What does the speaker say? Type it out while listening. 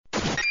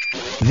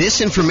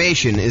This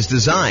information is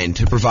designed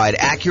to provide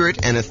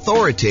accurate and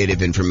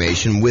authoritative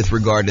information with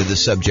regard to the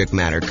subject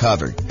matter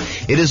covered.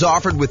 It is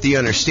offered with the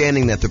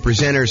understanding that the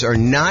presenters are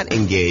not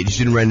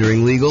engaged in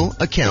rendering legal,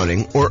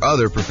 accounting, or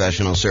other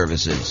professional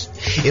services.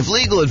 If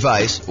legal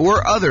advice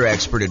or other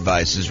expert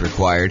advice is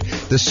required,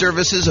 the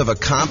services of a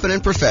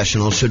competent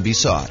professional should be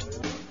sought.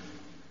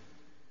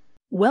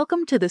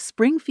 Welcome to the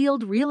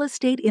Springfield Real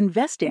Estate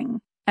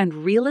Investing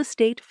and Real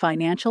Estate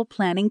Financial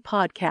Planning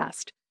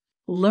Podcast.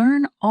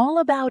 Learn all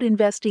about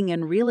investing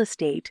in real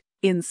estate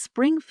in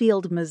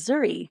Springfield,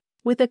 Missouri,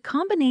 with a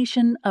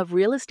combination of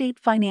real estate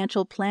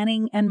financial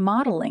planning and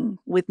modeling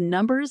with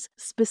numbers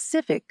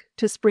specific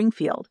to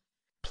Springfield,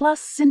 plus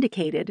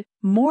syndicated,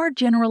 more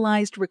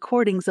generalized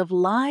recordings of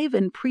live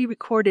and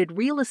pre-recorded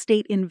real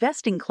estate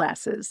investing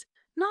classes,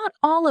 not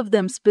all of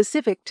them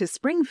specific to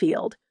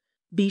Springfield.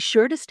 Be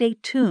sure to stay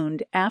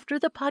tuned after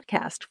the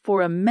podcast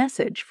for a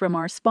message from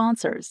our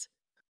sponsors.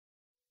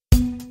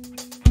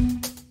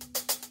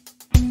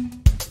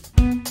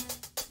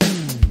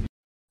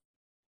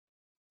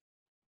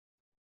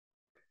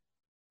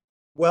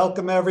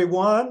 Welcome,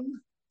 everyone,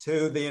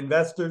 to the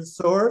Investor's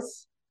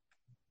Source,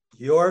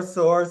 your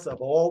source of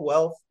all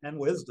wealth and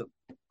wisdom.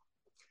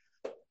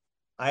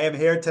 I am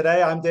here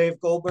today. I'm Dave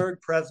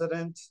Goldberg,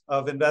 president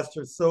of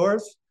Investor's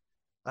Source.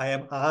 I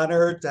am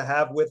honored to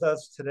have with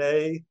us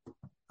today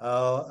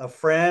a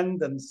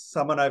friend and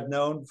someone I've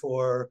known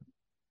for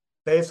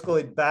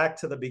basically back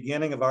to the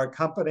beginning of our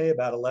company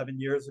about 11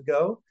 years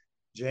ago,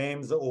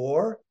 James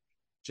Orr.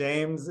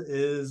 James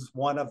is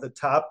one of the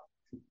top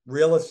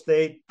real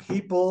estate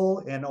people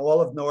in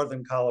all of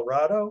Northern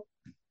Colorado.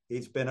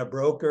 He's been a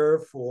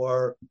broker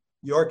for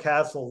Your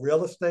Castle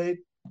Real Estate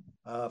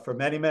for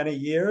many, many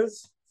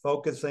years,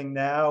 focusing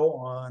now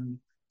on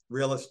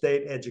real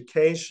estate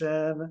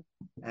education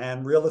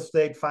and real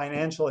estate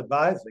financial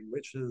advising,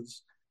 which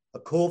is a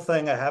cool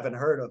thing I haven't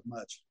heard of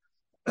much.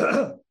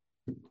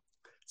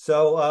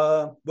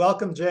 So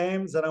welcome,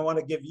 James, and I want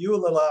to give you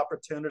a little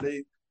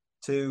opportunity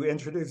to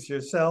introduce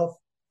yourself.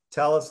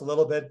 Tell us a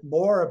little bit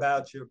more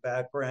about your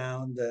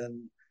background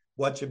and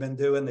what you've been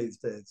doing these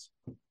days.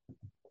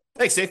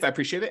 Thanks, Dave. I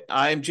appreciate it.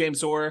 I'm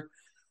James Orr.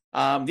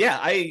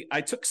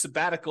 I took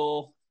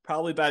sabbatical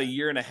probably about a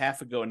year and a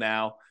half ago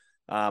now.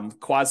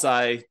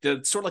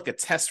 Did sort of like a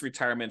test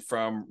retirement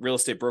from real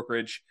estate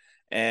brokerage,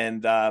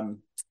 and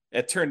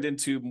it turned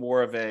into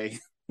more of a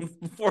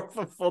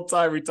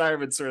full-time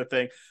retirement sort of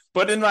thing.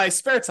 But in my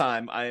spare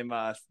time, I'm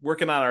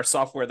working on our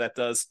software that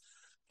does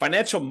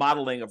financial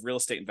modeling of real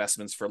estate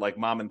investments for like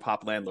mom and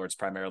pop landlords,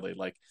 primarily.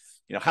 Like,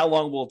 how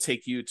long will it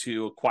take you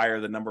to acquire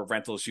the number of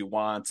rentals you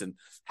want, and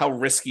how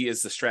risky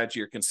is the strategy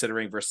you're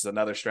considering versus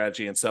another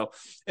strategy. And so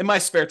in my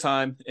spare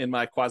time, in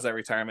my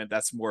quasi-retirement,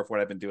 that's more of what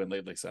I've been doing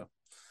lately. So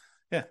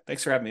yeah,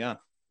 thanks for having me on.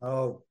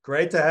 Oh,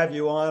 great to have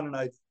you on. And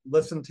I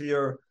listened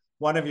to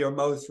one of your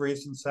most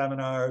recent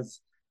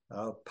seminars,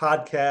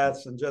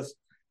 podcasts, and just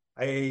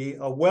a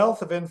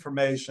wealth of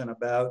information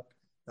about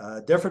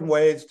different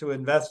ways to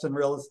invest in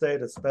real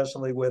estate,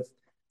 especially with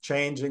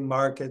changing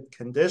market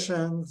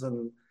conditions.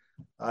 And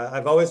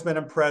I've always been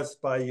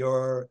impressed by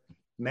your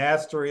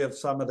mastery of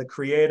some of the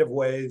creative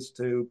ways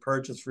to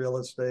purchase real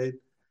estate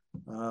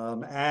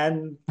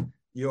and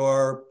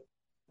your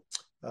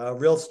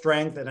real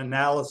strength and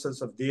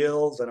analysis of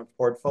deals and of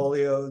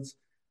portfolios.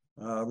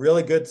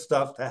 Really good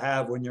stuff to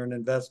have when you're an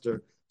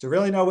investor, to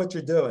really know what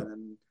you're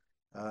doing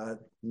and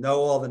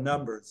know all the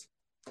numbers.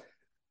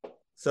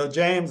 So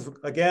James,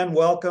 again,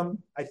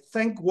 welcome. I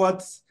think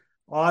what's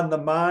on the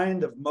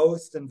mind of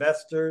most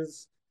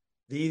investors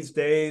these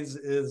days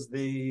is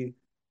the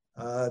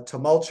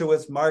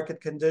tumultuous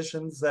market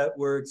conditions that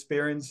we're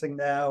experiencing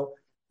now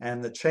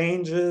and the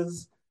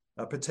changes,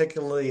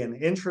 particularly in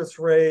interest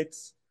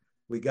rates.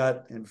 We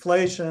got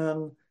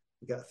inflation,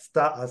 we got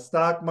a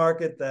stock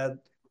market that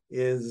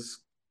is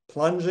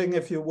plunging,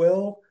 if you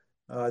will,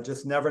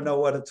 just never know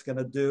what it's going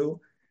to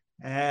do.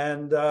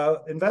 And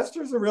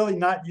investors are really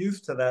not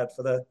used to that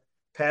for the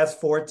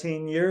past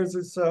 14 years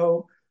or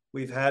so.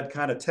 We've had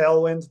kind of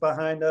tailwinds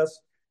behind us.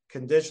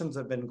 Conditions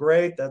have been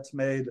great. That's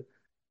made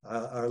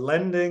our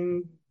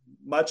lending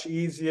much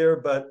easier,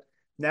 but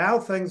now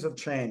things have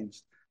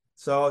changed.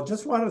 So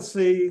just want to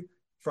see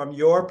from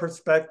your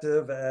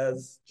perspective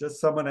as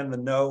just someone in the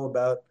know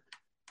about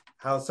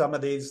how some of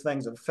these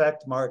things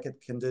affect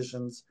market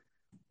conditions,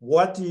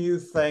 what do you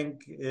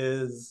think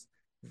is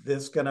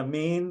this going to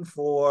mean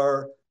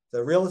for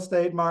the real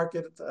estate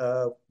market?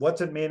 What's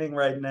it meaning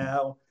right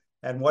now?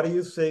 And what do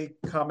you see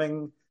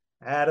coming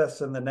at us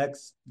in the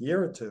next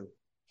year or two?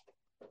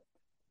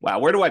 Wow,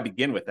 where do I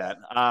begin with that?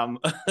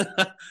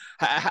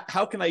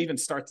 How can I even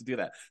start to do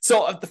that?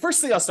 So the first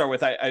thing I'll start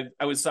with, I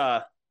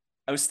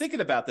was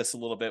thinking about this a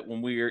little bit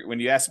when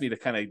you asked me to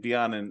kind of be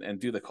on and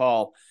do the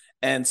call.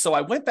 And so I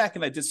went back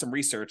and I did some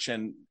research,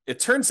 and it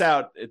turns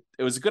out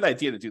it was a good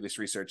idea to do this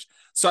research.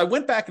 So I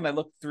went back and I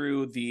looked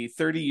through the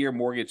 30-year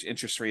mortgage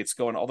interest rates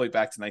going all the way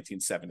back to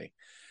 1970.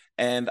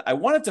 And I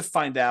wanted to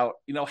find out,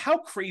 how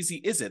crazy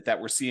is it that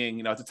we're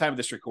seeing, at the time of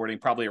this recording,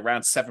 probably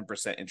around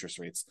 7% interest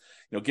rates,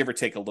 give or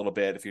take a little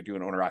bit if you're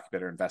doing owner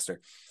occupied or investor.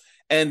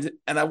 And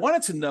I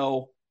wanted to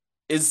know,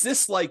 is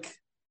this like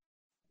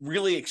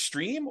really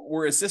extreme,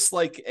 or is this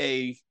like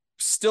a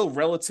still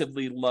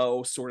relatively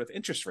low sort of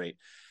interest rate?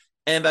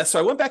 And so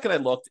I went back and I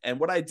looked, and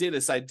what I did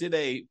is I did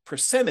a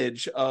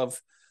percentage of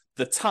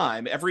the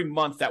time every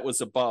month that was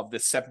above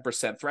this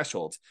 7%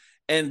 threshold.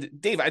 And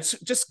Dave, I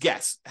just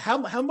guess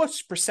how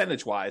much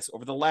percentage wise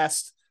over the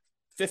last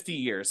 50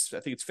 years,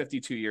 I think it's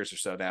 52 years or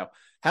so now,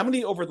 how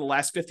many over the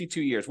last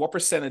 52 years, what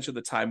percentage of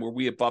the time were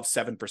we above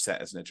 7%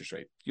 as an interest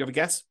rate? Do you have a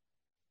guess?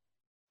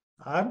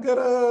 I've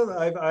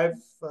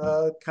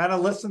kind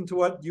of listened to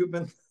what you've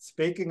been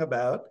speaking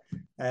about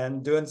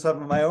and doing some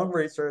of my own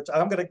research.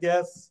 I'm gonna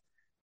guess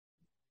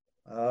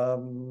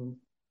 73%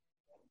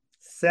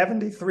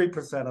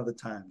 of the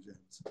time,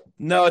 James.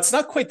 No, it's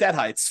not quite that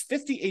high. It's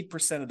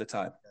 58% of the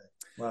time.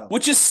 Wow.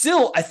 Which is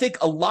still, I think,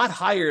 a lot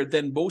higher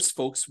than most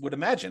folks would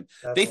imagine.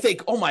 They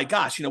think, oh my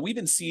gosh, we've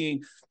been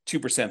seeing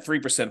 2%,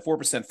 3%,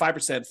 4%,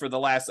 5% for the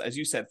last, as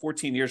you said,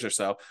 14 years or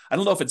so. I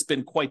don't know if it's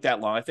been quite that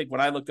long. I think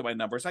when I looked at my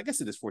numbers, I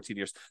guess it is 14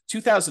 years.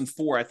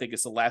 2004, I think,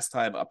 is the last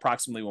time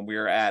approximately when we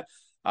were at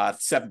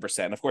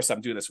 7%. Of course,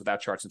 I'm doing this without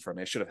charts in front of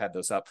me. I should have had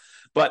those up.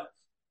 But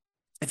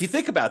if you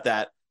think about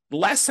that, the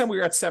last time we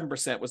were at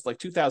 7% was like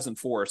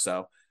 2004 or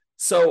so.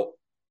 So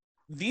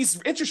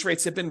these interest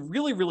rates have been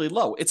really, really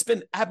low. It's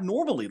been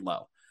abnormally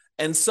low.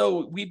 And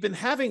so we've been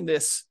having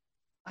this,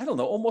 I don't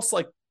know, almost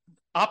like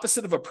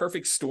opposite of a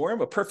perfect storm,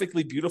 a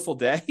perfectly beautiful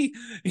day,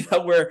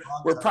 where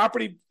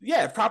property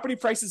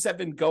prices have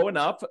been going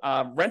up,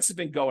 rents have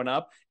been going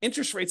up,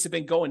 interest rates have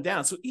been going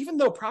down. So even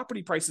though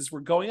property prices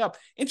were going up,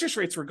 interest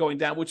rates were going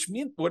down, which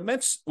meant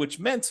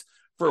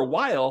for a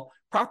while,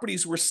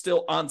 properties were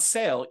still on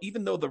sale,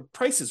 even though the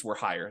prices were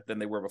higher than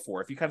they were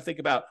before. If you kind of think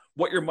about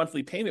what your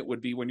monthly payment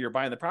would be when you're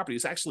buying the property,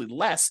 it's actually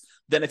less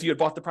than if you had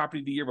bought the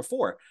property the year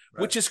before,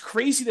 right, which is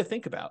crazy to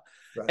think about.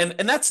 Right.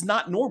 And that's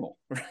not normal,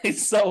 right?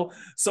 So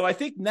I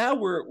think now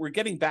we're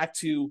getting back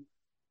to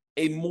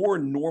a more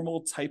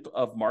normal type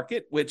of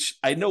market, which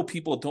I know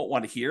people don't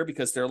want to hear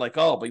because they're like,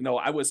 oh, but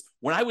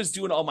when I was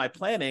doing all my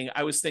planning,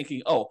 I was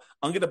thinking, oh,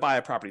 I'm going to buy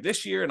a property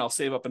this year and I'll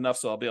save up enough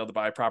so I'll be able to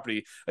buy a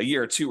property a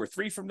year or 2 or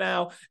 3 from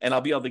now, and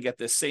I'll be able to get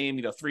this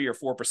same 3 or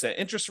 4%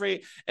 interest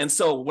rate. And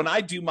so when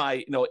I do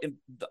my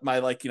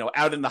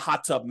out in the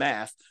hot tub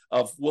math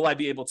of will I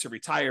be able to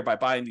retire by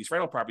buying these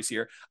rental properties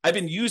here, I've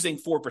been using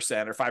 4% or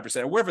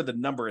 5% or wherever the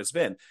number has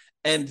been,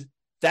 and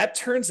that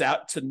turns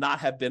out to not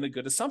have been a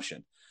good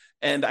assumption.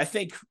 And I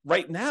think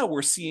right now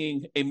we're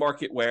seeing a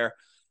market where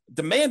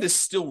demand is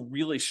still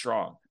really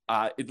strong.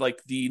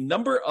 The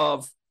number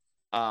of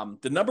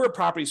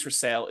properties for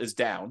sale is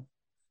down,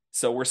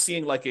 so we're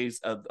seeing like a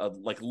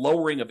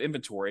lowering of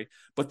inventory.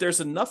 But there's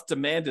enough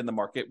demand in the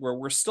market where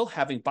we're still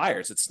having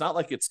buyers. It's not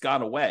like it's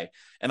gone away.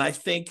 And I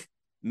think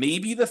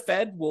maybe the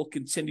Fed will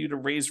continue to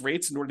raise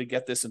rates in order to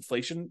get this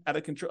inflation out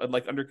of control,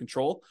 under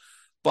control.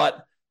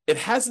 But it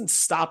hasn't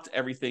stopped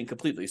everything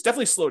completely. It's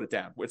definitely slowed it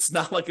down. It's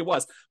not like it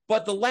was.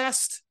 But the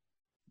last,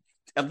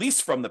 at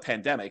least from the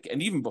pandemic,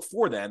 and even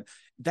before then,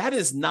 that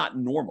is not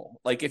normal.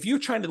 Like if you're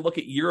trying to look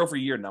at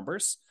year-over-year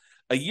numbers,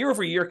 a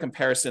year-over-year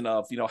comparison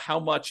of, how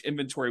much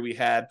inventory we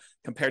had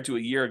compared to a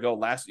year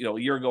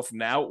ago from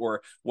now,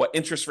 or what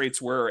interest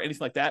rates were or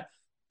anything like that,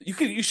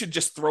 you should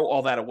just throw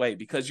all that away,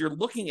 because you're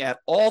looking at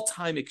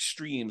all-time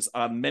extremes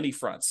on many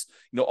fronts.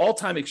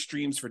 All-time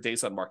extremes for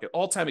days on market,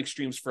 all-time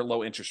extremes for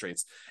low interest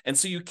rates. And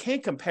so you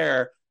can't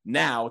compare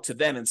now to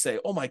then and say,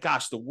 oh my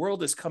gosh, the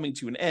world is coming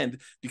to an end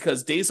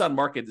because days on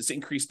market is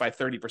increased by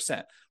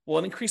 30%. Well,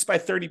 it increased by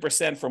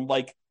 30% from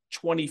like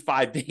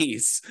 25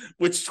 days,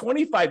 which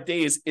 25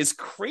 days is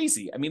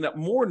crazy. I mean, a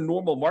more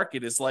normal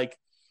market is like,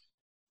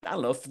 I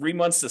don't know, 3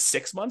 months to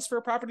 6 months for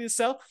a property to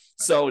sell.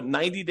 So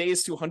 90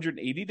 days to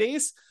 180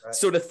 days. Right.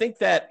 So to think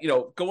that,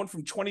 going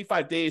from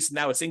 25 days,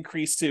 now it's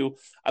increased to,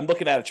 I'm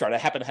looking at a chart. I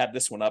happen to have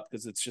this one up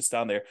because it's just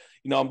down there.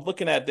 I'm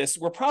looking at this.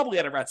 We're probably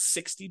at around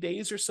 60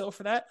 days or so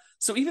for that.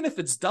 So even if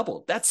it's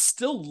doubled, that's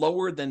still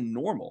lower than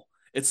normal.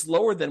 It's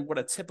lower than what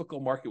a typical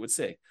market would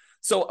say.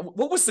 So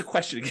what was the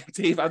question again,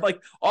 Dave? I'm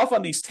like off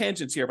on these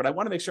tangents here, but I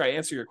want to make sure I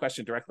answer your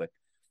question directly.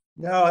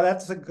 No,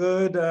 that's a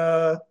good,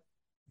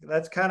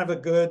 that's kind of a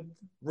good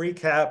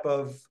recap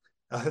of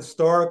a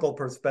historical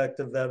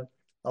perspective that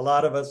a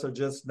lot of us are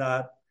just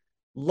not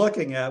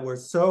looking at. We're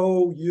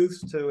so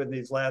used to, in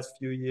these last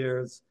few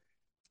years,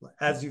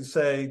 as you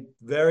say,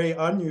 very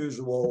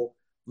unusual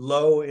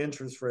low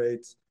interest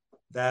rates,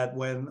 that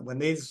when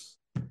these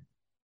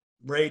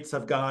rates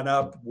have gone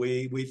up,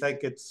 we think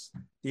it's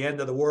the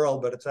end of the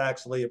world, but it's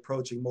actually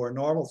approaching more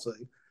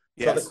normalcy.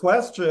 Yes. So the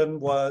question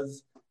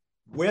was,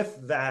 with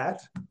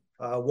that,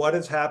 what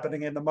is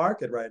happening in the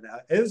market right now?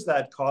 Is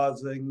that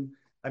causing,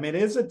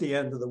 is it the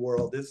end of the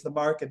world? Is the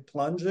market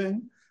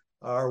plunging?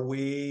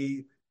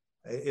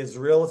 Is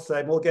real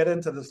estate, we'll get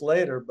into this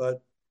later,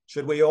 but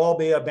should we all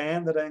be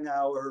abandoning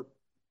our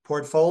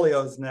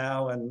portfolios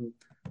now and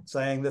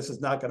saying this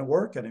is not going to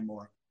work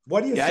anymore?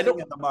 What do you see in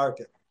the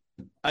market?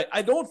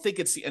 I don't think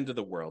it's the end of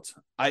the world.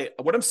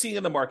 What I'm seeing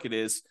in the market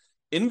is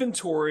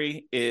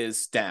inventory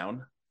is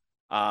down.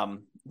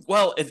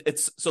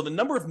 It's so the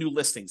number of new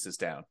listings is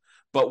down,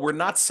 but we're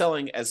not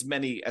selling as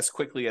many as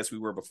quickly as we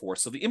were before.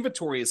 So the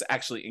inventory is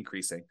actually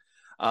increasing.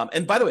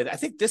 And by the way, I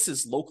think this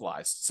is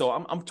localized. So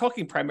I'm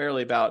talking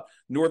primarily about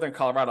Northern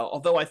Colorado,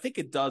 although I think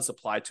it does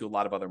apply to a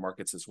lot of other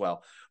markets as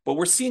well. But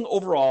we're seeing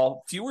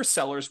overall fewer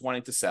sellers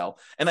wanting to sell.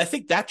 And I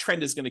think that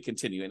trend is going to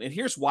continue. And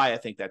here's why I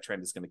think that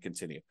trend is going to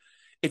continue.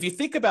 If you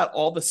think about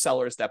all the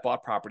sellers that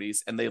bought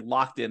properties and they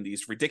locked in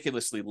these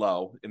ridiculously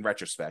low, in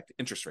retrospect,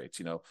 interest rates,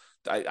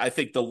 I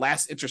think the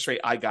last interest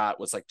rate I got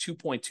was like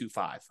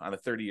 2.25 on a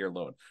 30-year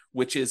loan,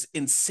 which is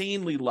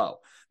insanely low.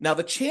 Now,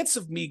 the chance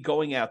of me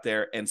going out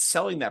there and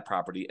selling that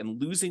property and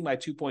losing my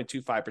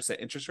 2.25%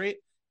 interest rate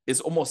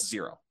is almost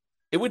zero.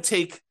 It would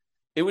take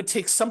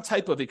some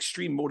type of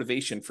extreme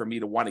motivation for me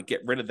to want to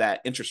get rid of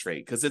that interest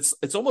rate, because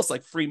it's almost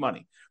like free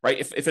money, right?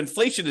 If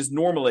inflation is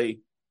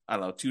normally, I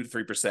don't know, 2 to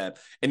 3%,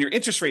 and your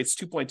interest rate is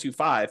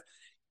 2.25,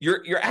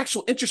 your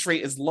actual interest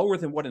rate is lower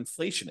than what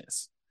inflation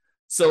is.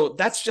 So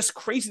that's just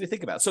crazy to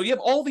think about. So you have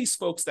all these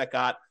folks that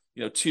got,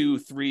 2,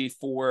 3,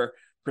 4%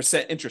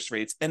 interest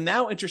rates, and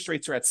now interest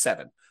rates are at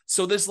 7.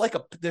 So there's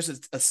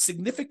a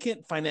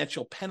significant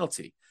financial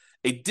penalty,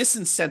 a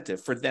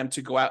disincentive for them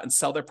to go out and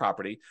sell their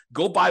property,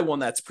 go buy one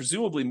that's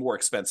presumably more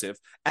expensive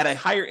at a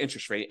higher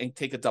interest rate and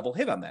take a double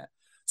hit on that.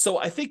 So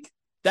I think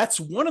that's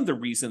one of the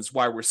reasons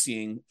why we're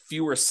seeing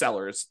fewer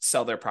sellers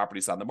sell their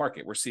properties on the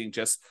market. We're seeing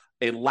just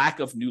a lack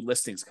of new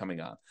listings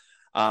coming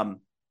on.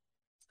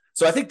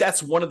 So I think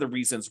that's one of the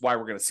reasons why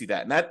we're going to see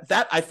that. And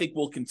that I think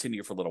will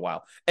continue for a little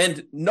while.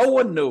 And no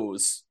one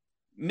knows.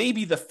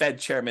 Maybe the Fed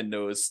chairman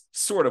knows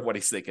sort of what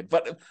he's thinking,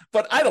 but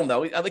I don't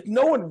know. Like,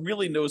 no one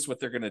really knows what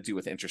they're going to do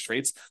with interest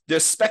rates.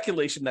 There's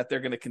speculation that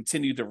they're going to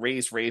continue to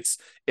raise rates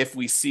if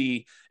we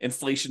see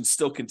inflation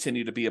still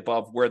continue to be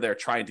above where they're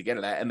trying to get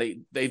it at.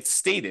 And they've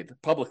stated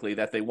publicly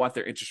that they want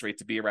their interest rate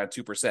to be around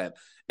 2%,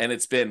 and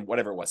it's been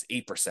whatever it was,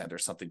 8% or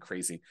something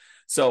crazy.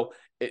 So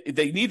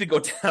they need to go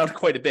down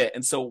quite a bit.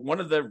 And so one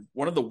of the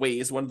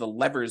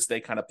levers they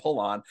kind of pull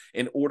on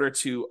in order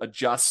to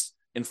adjust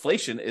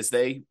inflation is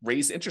they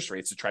raise interest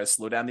rates to try to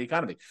slow down the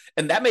economy.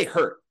 And that may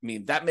hurt. I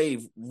mean, that may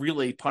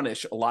really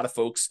punish a lot of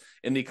folks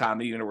in the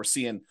economy. We're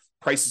seeing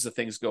prices of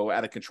things go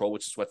out of control,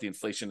 which is what the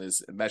inflation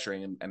is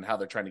measuring and how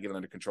they're trying to get it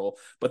under control.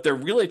 But they're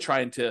really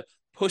trying to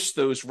push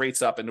those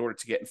rates up in order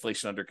to get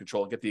inflation under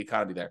control and get the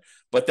economy there.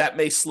 But that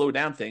may slow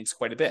down things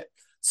quite a bit.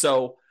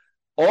 So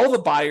all the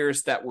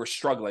buyers that were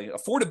struggling,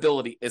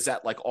 affordability is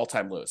at like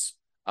all-time lows.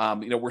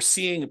 We're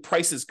seeing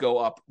prices go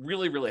up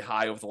really, really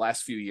high over the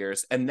last few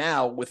years. And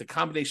now with a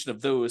combination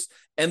of those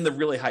and the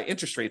really high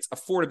interest rates,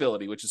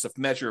 affordability, which is a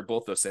measure of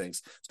both those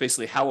things, it's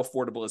basically how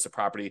affordable is a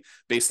property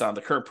based on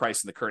the current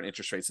price and the current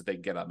interest rates that they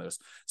can get on those.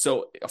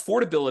 So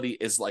affordability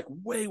is like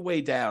way,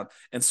 way down.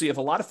 And so you have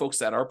a lot of folks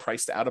that are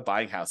priced out of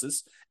buying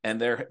houses, and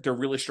they're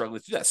really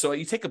struggling to do that. So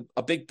you take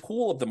a big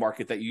pool of the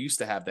market that you used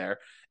to have there,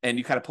 and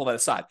you kind of pull that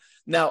aside.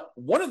 Now,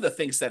 one of the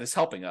things that is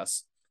helping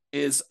us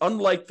is,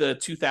 unlike the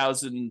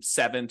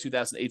 2007,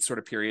 2008 sort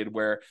of period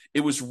where it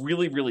was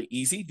really, really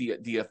easy,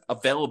 the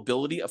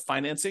availability of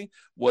financing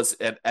was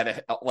at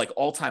like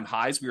all-time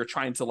highs. We were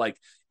trying to like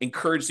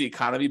encourage the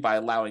economy by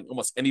allowing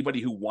almost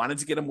anybody who wanted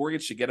to get a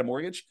mortgage to get a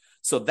mortgage.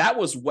 So that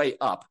was way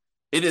up.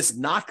 It has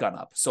not gone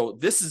up. So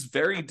this is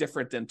very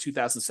different than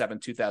 2007,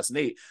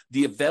 2008.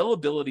 The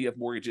availability of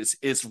mortgages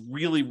is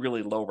really,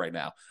 really low right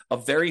now, a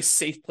very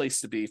safe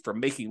place to be for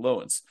making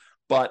loans.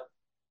 But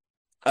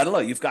I don't know,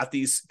 you've got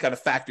these kind of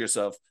factors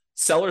of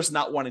sellers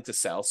not wanting to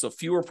sell, so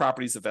fewer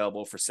properties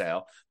available for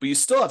sale, but you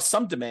still have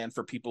some demand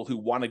for people who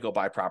want to go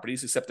buy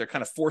properties, except they're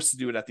kind of forced to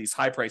do it at these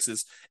high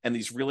prices and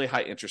these really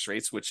high interest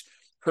rates, which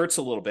hurts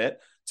a little bit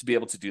to be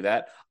able to do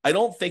that. I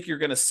don't think you're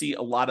going to see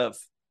a lot of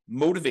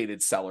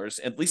motivated sellers,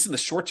 at least in the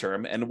short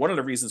term. And one of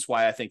the reasons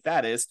why I think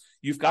that is,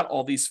 you've got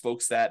all these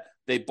folks that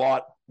they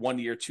bought 1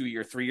 year, 2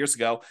 year, 3 years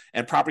ago,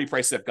 and property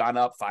prices have gone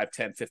up 5,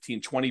 10, 15,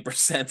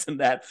 20% in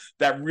that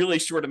really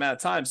short amount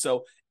of time.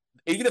 So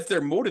even if they're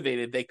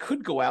motivated, they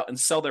could go out and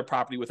sell their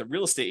property with a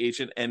real estate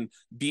agent and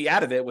be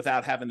out of it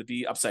without having to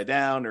be upside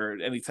down or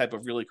any type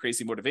of really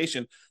crazy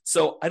motivation.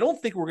 So I don't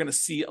think we're going to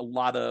see a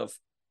lot of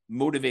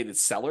motivated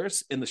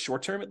sellers in the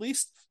short term, at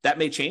least. That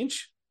may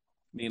change.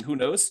 I mean, who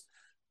knows?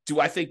 Do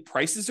I think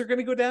prices are going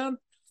to go down?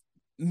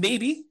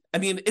 Maybe. I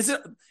mean, is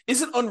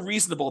it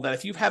unreasonable that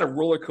if you've had a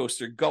roller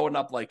coaster going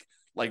up like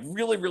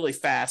really, really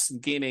fast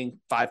and gaining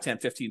 5, 10,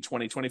 15,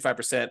 20,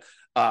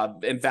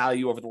 25% in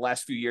value over the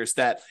last few years,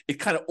 that it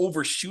kind of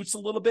overshoots a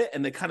little bit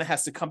and it kind of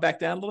has to come back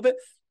down a little bit?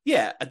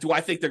 Yeah. Do I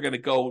think they're going to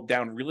go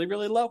down really,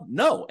 really low?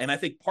 No. And I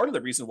think part of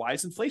the reason why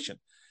is inflation.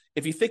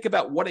 If you think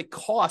about what it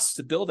costs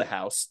to build a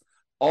house,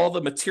 all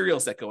the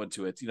materials that go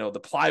into it, the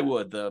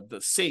plywood, the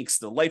sinks,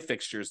 the light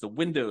fixtures, the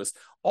windows,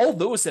 all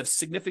those have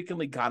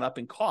significantly gone up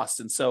in cost.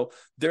 And so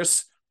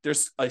there's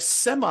a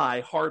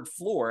semi-hard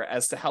floor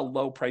as to how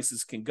low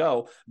prices can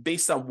go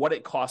based on what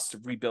it costs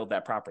to rebuild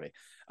that property.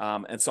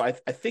 And so I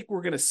think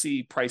we're going to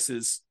see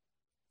prices,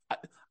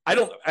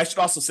 I should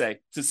also say,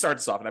 to start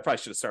this off, and I probably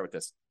should have started with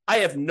this, I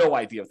have no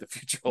idea what the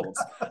future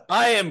holds.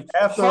 I am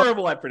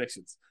horrible at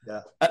predictions.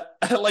 Yeah.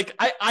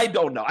 I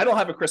don't know. I don't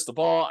have a crystal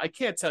ball. I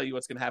can't tell you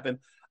what's going to happen.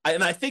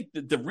 And I think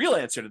the real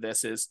answer to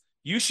this is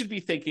you should be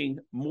thinking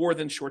more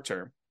than short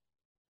term.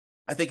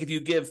 I think if you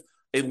give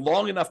a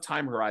long enough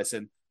time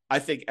horizon, I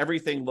think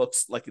everything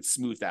looks like it's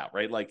smoothed out,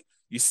 right? Like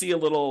you see a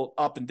little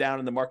up and down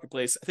in the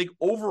marketplace. I think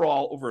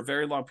overall, over a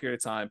very long period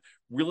of time,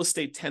 real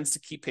estate tends to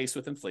keep pace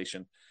with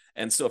inflation.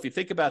 And so if you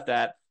think about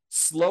that,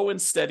 slow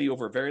and steady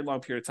over a very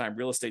long period of time,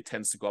 real estate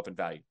tends to go up in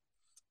value.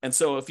 And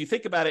so if you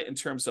think about it in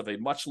terms of a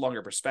much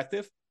longer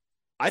perspective,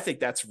 I think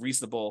that's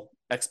reasonable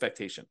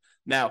expectation.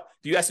 Now,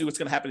 do you ask me what's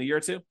going to happen in a year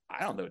or two?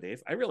 I don't know,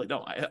 Dave. I really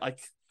don't.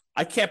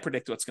 I can't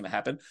predict what's going to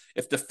happen.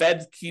 If the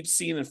Fed keeps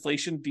seeing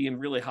inflation being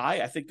really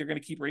high, I think they're going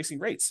to keep raising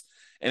rates.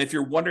 And if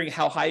you're wondering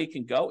how high it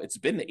can go, it's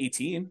been to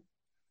 18.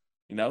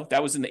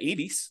 That was in the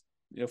 80s,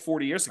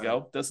 40 years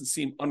ago. Doesn't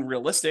seem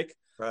unrealistic.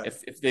 Right.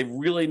 If they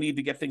really need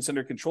to get things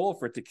under control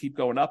for it to keep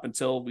going up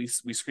until we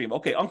scream,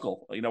 okay,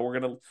 uncle, we're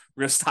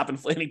gonna stop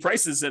inflating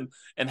prices and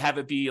have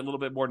it be a little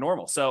bit more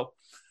normal. So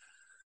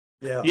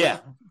yeah,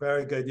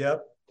 very good.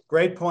 Yep,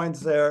 great points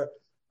there.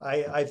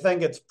 I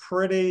think it's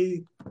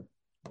pretty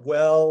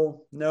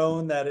well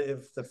known that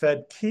if the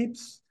Fed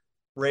keeps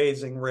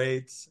raising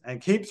rates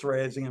and keeps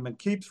raising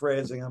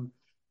them,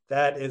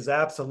 that is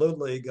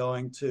absolutely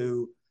going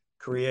to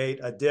create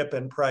a dip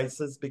in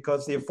prices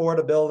because the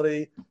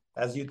affordability,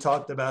 as you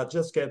talked about,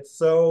 just gets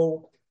the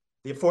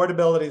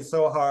affordability is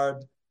so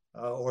hard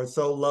or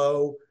so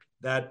low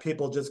that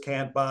people just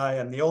can't buy.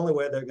 And the only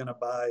way they're going to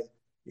buy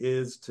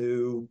is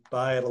to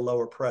buy at a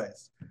lower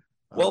price.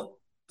 Well,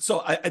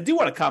 so I do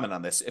want to comment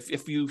on this.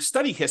 If you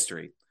study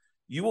history,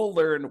 you will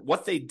learn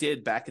what they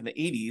did back in the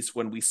 80s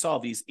when we saw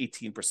these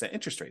 18%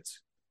 interest rates.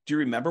 Do you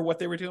remember what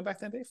they were doing back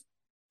then, Dave?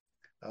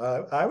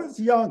 I was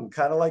young,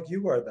 kind of like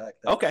you were back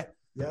then. Okay.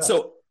 Yeah.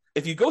 So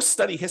if you go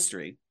study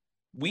history,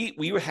 we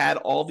had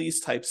all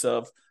these types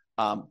of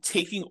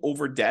taking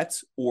over debt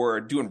or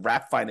doing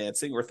wrap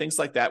financing or things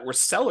like that, where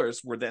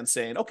sellers were then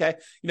saying, okay,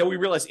 we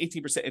realize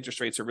 18%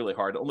 interest rates are really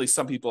hard. Only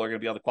some people are going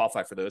to be able to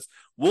qualify for those.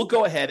 We'll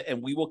go ahead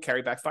and we will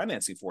carry back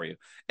financing for you.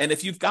 And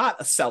if you've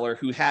got a seller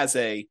who has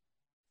a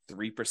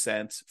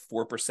 3%,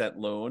 4%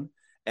 loan,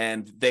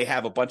 and they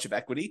have a bunch of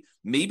equity,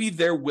 maybe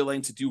they're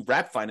willing to do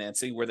wrap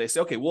financing where they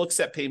say, okay, we'll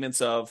accept payments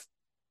of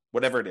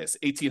whatever it is,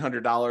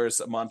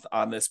 $1,800 a month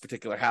on this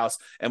particular house,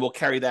 and we'll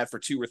carry that for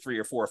 2 or 3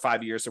 or 4 or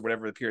 5 years or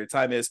whatever the period of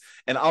time is,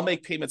 and I'll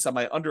make payments on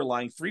my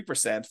underlying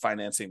 3%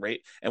 financing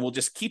rate, and we'll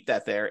just keep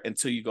that there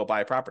until you go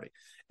buy a property.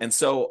 And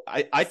so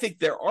I think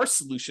there are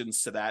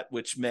solutions to that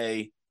which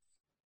may,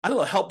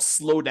 help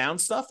slow down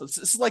stuff. This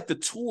is like the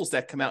tools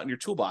that come out in your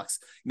toolbox.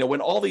 When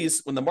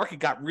the market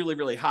got really,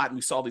 really hot and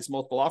we saw these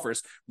multiple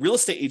offers, real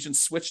estate agents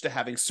switched to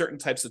having certain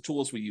types of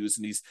tools we use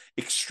in these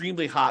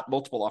extremely hot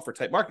multiple offer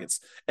type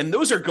markets. And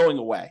those are going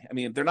away. I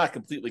mean, they're not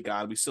completely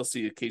gone. We still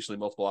see occasionally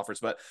multiple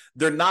offers, but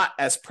they're not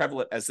as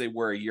prevalent as they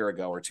were a year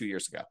ago or 2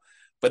 years ago.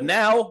 But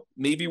now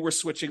maybe we're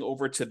switching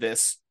over to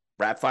this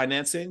wrap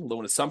financing,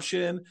 loan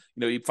assumption.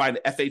 You find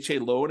an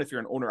FHA loan if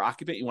you're an owner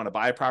occupant, you want to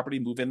buy a property,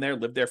 move in there,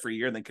 live there for a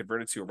year, and then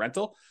convert it to a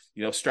rental.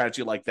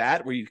 Strategy like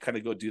that where you kind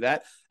of go do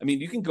that. I mean,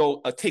 you can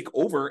go take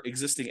over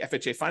existing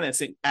FHA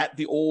financing at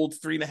the old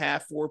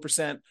 3.5%,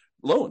 4%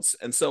 loans.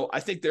 And so I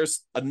think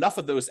there's enough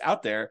of those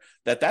out there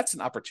that's an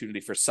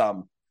opportunity for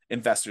some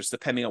investors,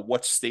 depending on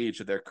what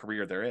stage of their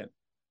career they're in.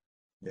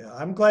 Yeah,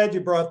 I'm glad you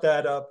brought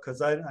that up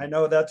because I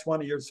know that's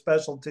one of your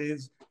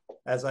specialties.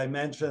 As I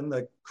mentioned,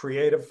 the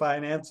creative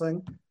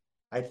financing.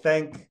 I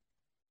think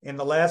in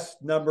the last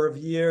number of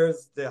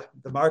years, the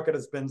market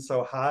has been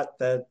so hot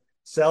that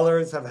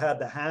sellers have had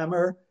the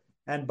hammer,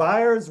 and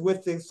buyers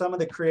with some of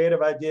the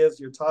creative ideas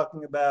you're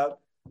talking about,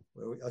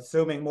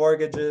 assuming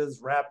mortgages,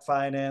 wrap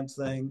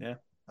financing,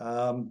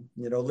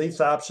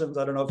 lease options.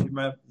 I don't know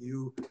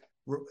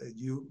if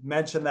you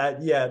mentioned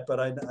that yet, but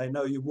I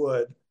know you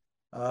would.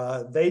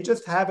 They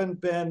just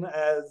haven't been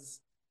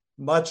as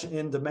much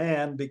in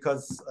demand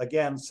because,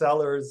 again,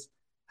 sellers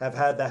have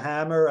had the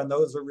hammer, and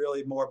those are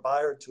really more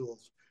buyer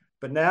tools.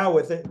 But now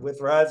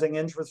with rising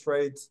interest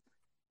rates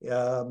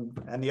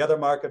and the other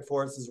market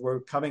forces,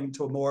 we're coming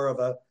to more of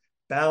a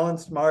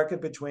balanced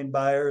market between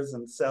buyers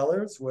and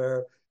sellers,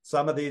 where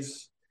some of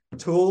these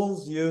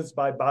tools used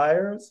by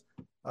buyers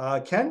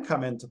can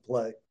come into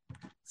play.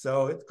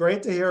 So it's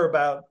great to hear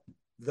about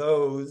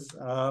those.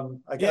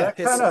 That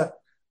kind of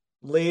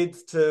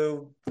leads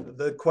to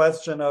the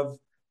question of,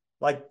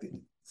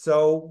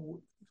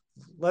 so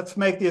let's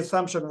make the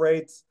assumption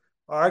rates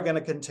are going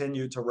to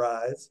continue to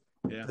rise.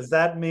 Yeah. Does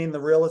that mean do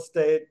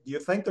you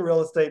think the real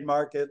estate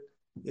market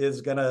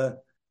is going to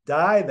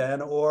die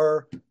then,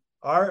 or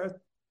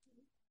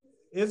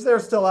is there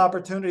still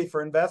opportunity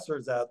for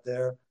investors out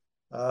there,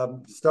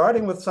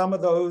 starting with some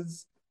of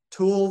those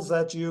tools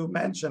that you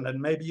mentioned, and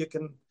maybe you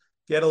can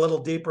get a little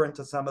deeper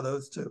into some of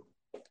those too?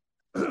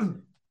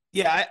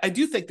 Yeah, I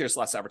do think there's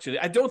less opportunity.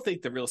 I don't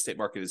think the real estate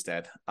market is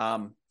dead.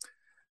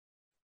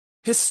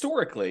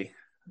 Historically,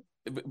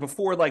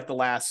 before the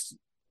last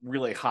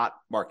really hot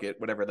market,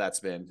 whatever that's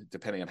been,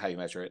 depending on how you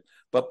measure it.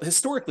 But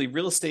historically,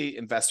 real estate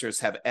investors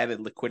have added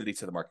liquidity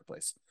to the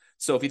marketplace.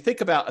 So if you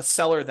think about a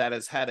seller that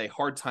has had a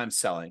hard time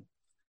selling,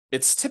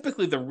 it's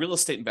typically the real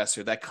estate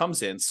investor that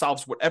comes in,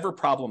 solves whatever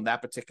problem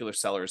that particular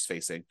seller is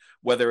facing,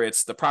 whether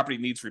it's the property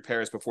needs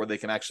repairs before they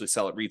can actually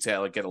sell it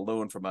retail and get a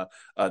loan from a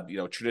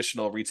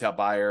traditional retail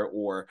buyer,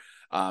 or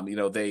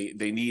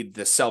they need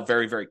to sell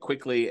very, very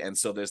quickly, and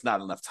so there's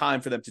not enough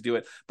time for them to do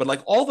it. But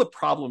like all the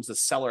problems the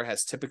seller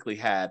has typically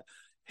had,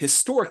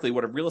 historically,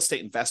 what a real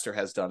estate investor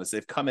has done is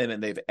they've come in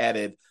and they've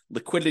added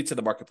liquidity to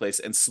the marketplace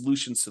and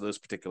solutions to those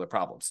particular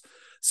problems.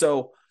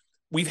 So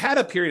we've had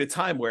a period of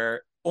time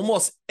where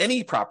almost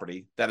any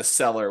property that a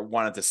seller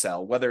wanted to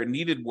sell, whether it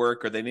needed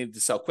work or they needed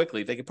to sell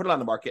quickly, they could put it on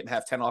the market and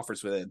have 10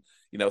 offers within,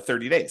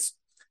 30 days,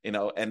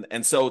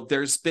 and so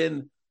there's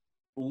been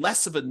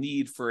less of a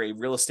need for a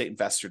real estate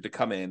investor to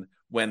come in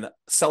when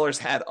sellers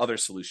had other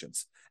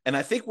solutions. And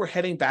I think we're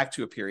heading back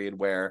to a period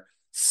where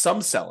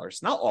some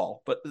sellers, not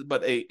all,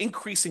 but a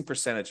increasing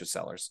percentage of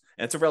sellers,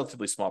 and it's a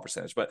relatively small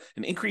percentage, but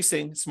an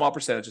increasing small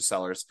percentage of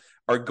sellers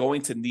are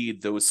going to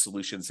need those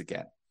solutions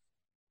again.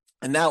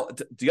 And now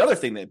the other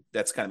thing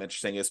that's kind of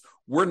interesting is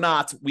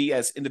we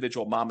as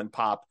individual mom and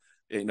pop,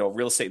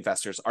 real estate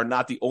investors are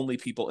not the only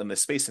people in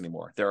this space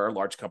anymore. There are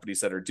large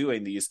companies that are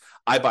doing these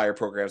iBuyer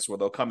programs where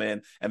they'll come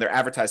in and they're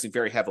advertising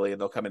very heavily, and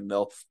they'll come in and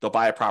they'll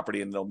buy a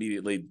property and they'll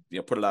immediately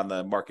put it on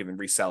the market and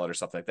resell it or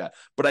something like that.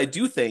 But I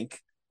do think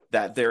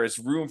that there is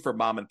room for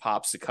mom and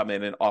pops to come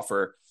in and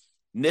offer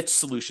niche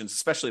solutions,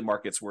 especially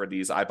markets where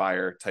these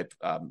iBuyer type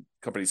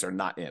companies are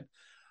not in.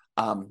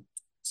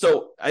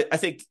 So I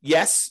think,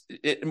 yes,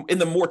 in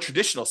the more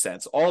traditional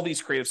sense, all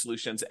these creative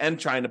solutions and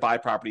trying to buy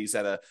properties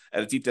at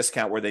a deep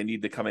discount where they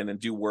need to come in and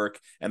do work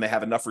and they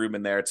have enough room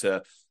in there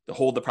to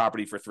hold the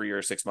property for 3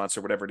 or 6 months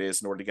or whatever it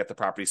is in order to get the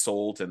property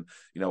sold, and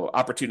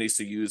opportunities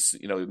to use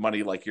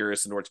money like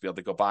yours in order to be able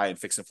to go buy and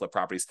fix and flip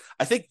properties.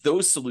 I think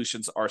those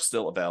solutions are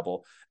still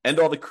available, and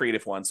all the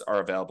creative ones are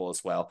available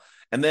as well.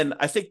 And then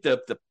I think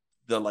the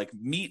like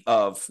meat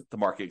of the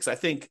market, because I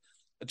think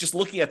just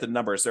looking at the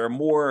numbers, there are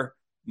more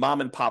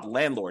mom and pop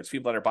landlords,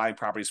 people that are buying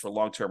properties for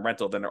long-term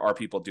rental, than there are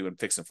people doing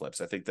fix and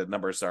flips. I think the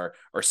numbers are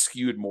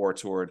skewed more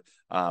toward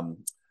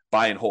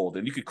buy and hold.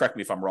 And you could correct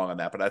me if I'm wrong on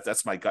that, but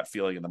that's my gut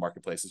feeling in the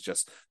marketplace, is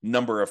just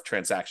number of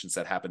transactions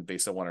that happen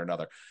based on one or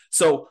another.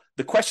 So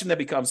the question that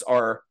becomes,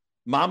 are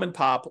mom and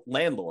pop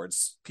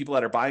landlords, people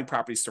that are buying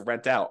properties to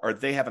rent out, are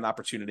they have an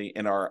opportunity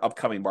in our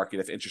upcoming market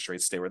if interest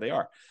rates stay where they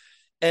are?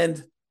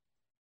 And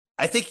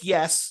I think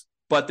yes,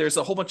 but there's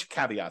a whole bunch of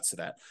caveats to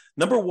that.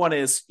 Number one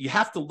is you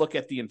have to look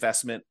at the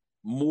investment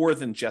more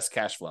than just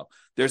cash flow.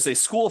 There's a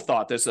school of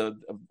thought, there's a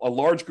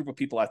large group of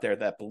people out there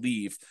that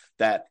believe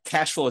that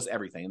cash flow is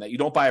everything, and that you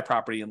don't buy a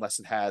property unless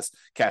it has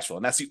cash flow.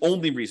 And that's the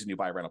only reason you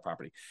buy a rental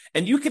property.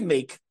 And you can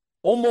make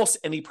almost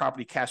any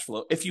property cash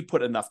flow if you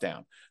put enough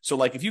down. So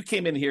like if you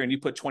came in here and you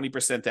put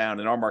 20% down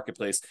in our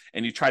marketplace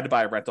and you tried to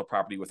buy a rental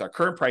property with our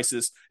current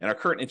prices and our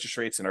current interest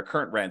rates and our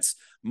current rents,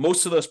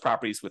 most of those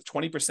properties with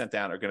 20%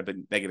 down are going to be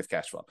negative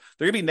cash flow.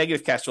 They're going to be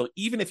negative cash flow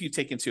even if you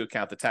take into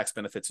account the tax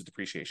benefits of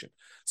depreciation.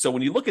 So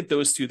when you look at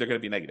those two, they're going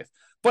to be negative.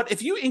 But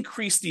if you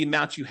increase the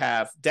amount you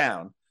have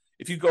down,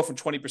 if you go from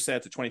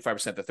 20% to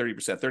 25% to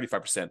 30%,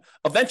 35%,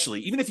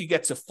 eventually, even if you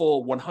get to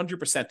full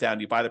 100%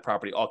 down, you buy the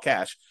property all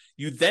cash,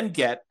 you then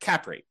get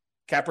cap rate.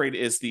 Cap rate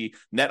is the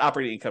net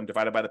operating income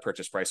divided by the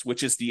purchase price,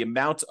 which is the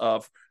amount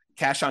of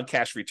cash on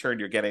cash return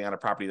you're getting on a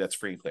property that's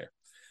free and clear.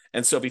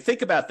 And so if you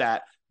think about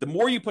that, the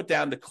more you put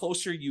down, the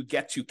closer you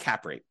get to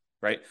cap rate.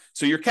 Right.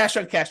 So your cash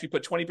on cash, you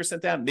put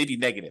 20% down, maybe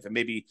negative, and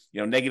maybe,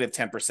 negative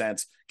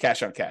 10%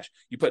 cash on cash.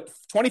 You put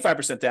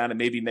 25% down and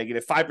maybe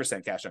negative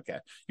 5% cash on cash.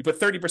 You put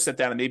 30%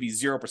 down and maybe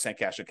 0%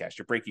 cash on cash.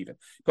 You're break even.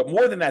 Put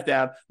more than that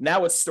down.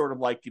 Now it's sort of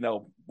like,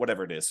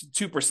 whatever it is,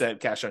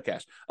 2% cash on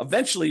cash.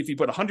 Eventually, if you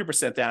put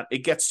 100% down, it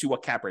gets to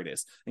what cap rate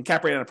is. And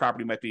cap rate on a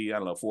property might be,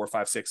 4,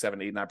 5, 6,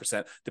 7, 8,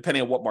 9%,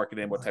 depending on what market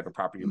and what type of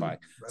property you're buying,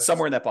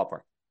 somewhere in that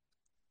ballpark.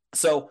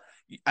 So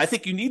I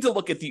think you need to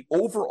look at the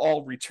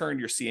overall return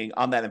you're seeing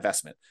on that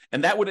investment.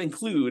 And that would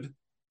include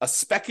a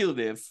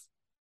speculative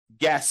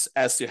guess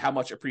as to how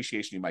much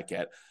appreciation you might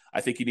get. I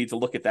think you need to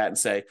look at that and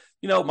say,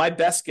 my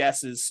best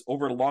guess is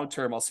over the long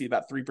term, I'll see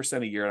about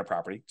 3% a year on a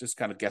property, just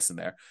kind of guessing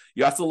there.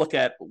 You have to look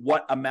at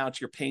what amount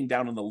you're paying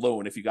down on the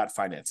loan if you got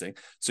financing.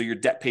 So your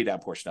debt pay down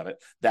portion of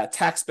it, that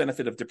tax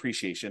benefit of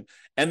depreciation,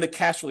 and the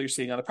cash flow you're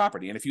seeing on the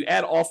property. And if you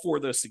add all four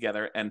of those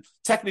together, and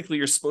technically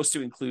you're supposed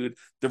to include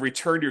the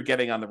return you're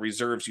getting on the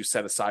reserves you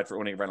set aside for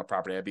owning a rental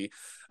property,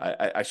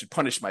 I should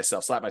punish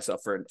myself, slap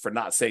myself for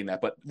not saying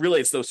that. But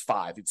really, it's those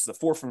five. It's the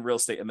four from real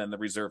estate and then the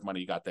reserve money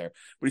you got there.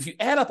 But if you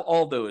add up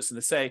all those and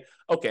to say,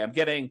 okay, I'm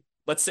getting,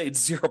 let's say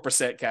it's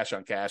 0% cash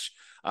on cash,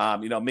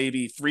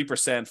 maybe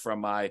 3% from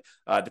my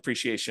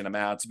depreciation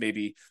amount,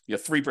 maybe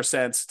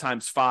 3%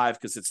 times 5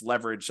 because it's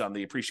leverage on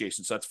the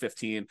appreciation, so that's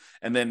 15,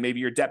 and then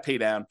maybe your debt pay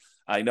down.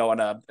 I know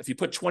if you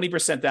put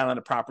 20% down on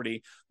a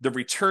property, the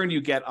return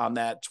you get on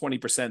that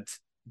 20%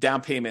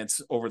 down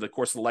payments over the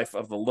course of the life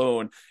of the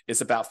loan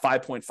is about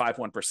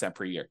 5.51%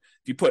 per year.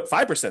 If you put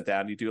 5%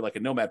 down, you do like a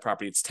nomad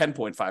property, it's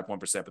 10.51%,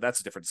 but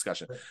that's a different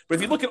discussion. But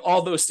if you look at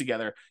all those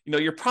together,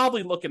 you're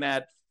probably looking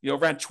at,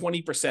 around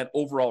 20%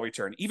 overall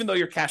return, even though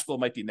your cash flow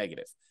might be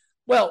negative.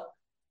 Well,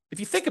 if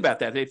you think about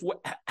that, Dave,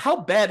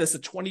 how bad is a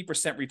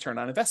 20% return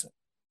on investment?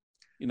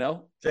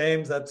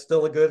 James, that's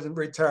still a good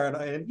return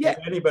in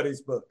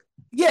anybody's book.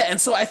 Yeah. And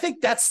so I think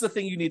that's the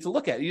thing you need to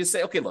look at. You just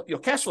say, okay, look,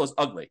 cash flow is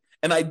ugly.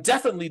 And I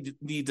definitely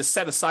need to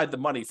set aside the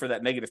money for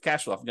that negative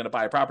cash flow. If I'm going to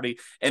buy a property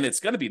and it's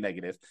going to be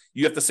negative,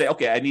 you have to say,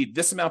 okay, I need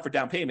this amount for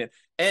down payment.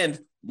 And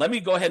let me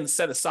go ahead and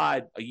set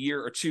aside a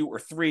year or 2 or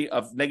 3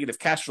 of negative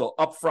cash flow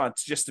up front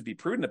just to be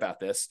prudent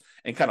about this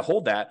and kind of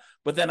hold that.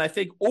 But then I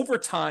think over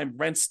time,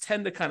 rents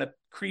tend to kind of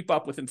creep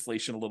up with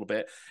inflation a little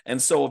bit.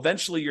 And so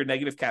eventually your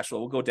negative cash flow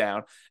will go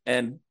down.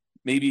 And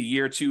maybe a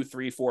year, 2,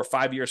 3, 4,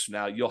 5 years from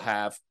now, you'll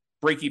have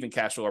break-even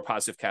cash flow or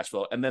positive cash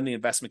flow, and then the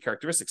investment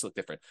characteristics look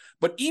different.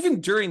 But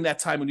even during that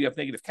time when you have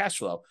negative cash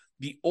flow,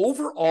 the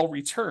overall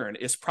return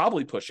is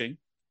probably pushing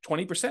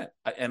 20%.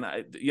 And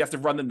you have to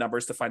run the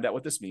numbers to find out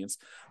what this means.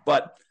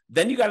 But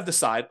then you got to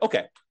decide,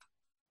 okay,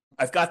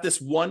 I've got this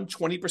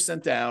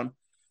 20% down,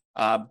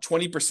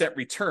 20%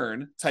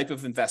 return type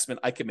of investment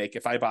I can make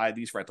if I buy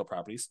these rental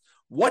properties.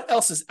 What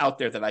else is out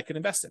there that I can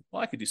invest in?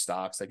 Well, I could do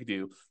stocks, I could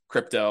do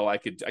crypto, I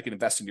could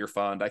invest in your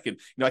fund, I could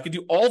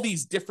do all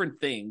these different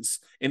things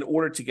in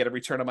order to get a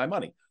return on my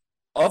money.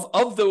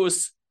 Of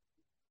those,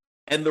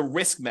 and the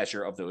risk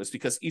measure of those,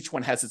 because each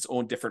one has its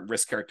own different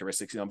risk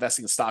characteristics.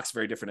 Investing in stocks is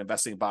very different.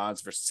 Investing in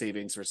bonds versus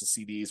savings versus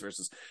CDs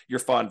versus your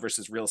fund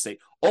versus real estate.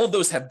 All of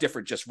those have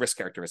different just risk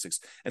characteristics.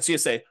 And so you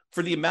say,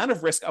 for the amount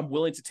of risk I'm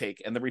willing to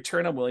take and the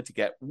return I'm willing to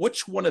get,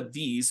 which one of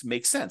these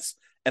makes sense?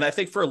 And I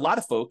think for a lot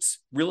of folks,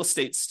 real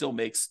estate still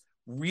makes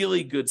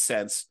really good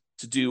sense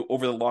to do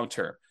over the long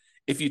term.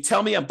 If you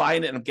tell me I'm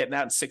buying it and I'm getting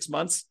out in 6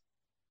 months,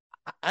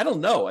 I don't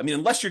know. I mean,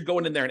 unless you're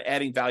going in there and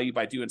adding value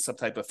by doing some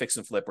type of fix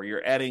and flip, or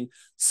you're adding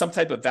some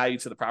type of value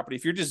to the property.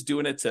 If you're just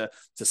doing it to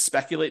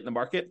speculate in the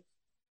market,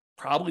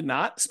 probably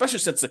not, especially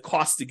since the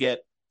cost to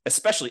get,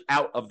 especially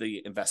out of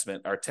the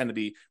investment, tend to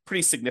be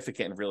pretty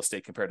significant in real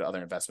estate compared to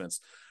other investments.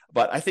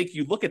 But I think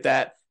you look at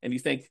that and you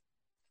think,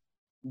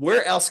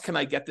 where else can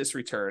I get this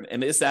return?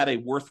 And is that a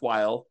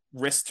worthwhile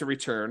risk to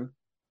return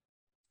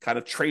kind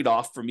of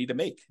trade-off for me to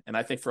make? And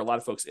I think for a lot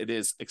of folks, it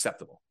is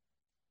acceptable.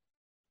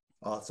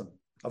 Awesome.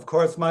 Of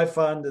course, my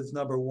fund is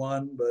number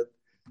one, but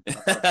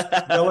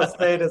real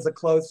estate is a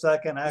close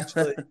second.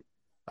 Actually,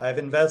 I've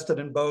invested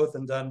in both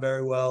and done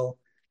very well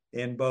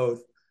in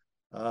both.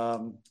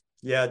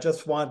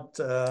 Just want,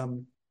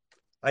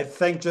 I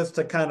think just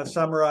to kind of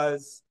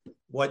summarize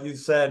what you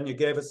said, and you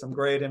gave us some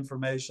great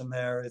information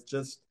there. It's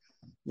just,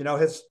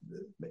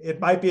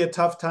 it might be a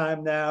tough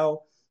time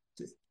now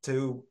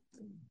to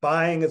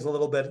buying is a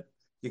little bit,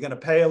 you're going to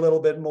pay a little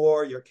bit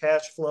more, your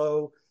cash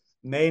flow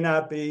may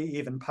not be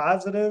even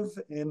positive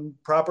in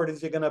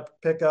properties you're going to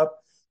pick up.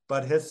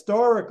 But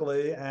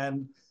historically,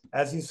 and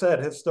as you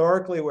said,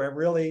 historically, we're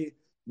really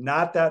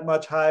not that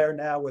much higher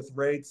now with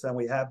rates than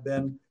we have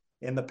been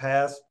in the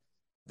past.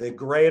 The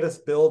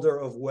greatest builder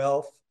of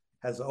wealth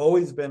has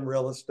always been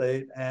real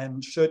estate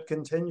and should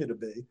continue to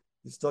be.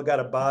 You still got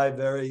to buy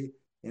very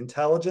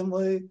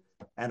intelligently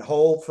and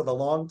hold for the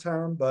long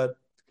term, but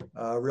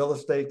real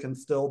estate can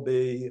still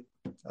be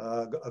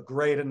a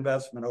great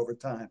investment over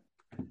time.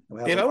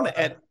 Dave, I want to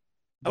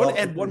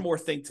add one more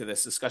thing to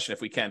this discussion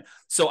if we can.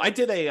 So I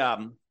did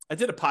a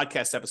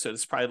podcast episode.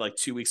 It's probably like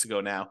 2 weeks ago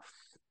now.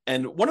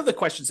 And one of the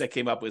questions that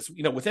came up was,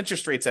 with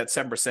interest rates at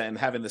 7% and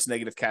having this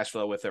negative cash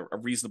flow with a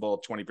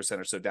reasonable 20%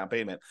 or so down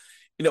payment,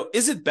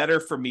 is it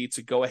better for me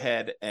to go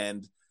ahead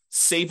and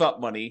save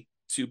up money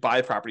to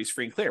buy properties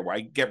free and clear, where I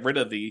get rid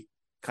of the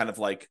kind of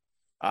like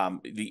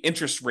the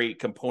interest rate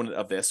component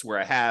of this, where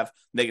I have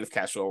negative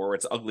cash flow, or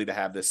it's ugly to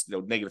have this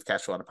negative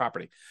cash flow on a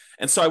property.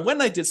 And so I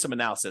went and I did some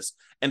analysis,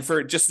 and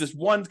for just this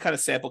one kind of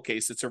sample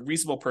case, it's a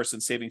reasonable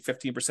person saving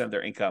 15% of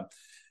their income.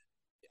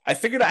 I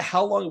figured out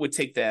how long it would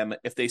take them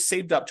if they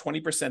saved up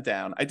 20%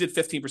 down. I did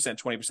 15%,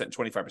 20%, and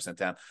 25%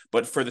 down.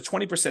 But for the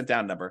 20%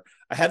 down number,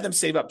 I had them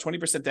save up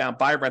 20% down,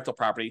 buy a rental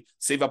property,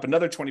 save up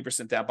another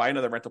 20% down, buy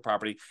another rental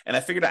property. And I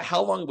figured out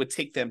how long it would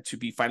take them to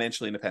be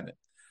financially independent.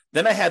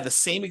 Then I had the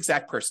same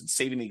exact person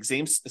saving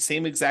the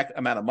same exact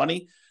amount of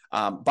money,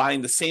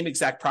 buying the same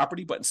exact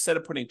property, but instead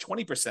of putting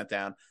 20%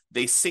 down,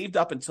 they saved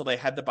up until they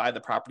had to buy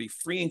the property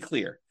free and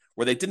clear,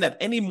 where they didn't have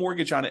any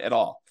mortgage on it at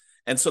all.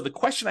 And so the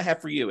question I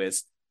have for you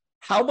is,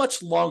 how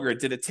much longer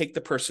did it take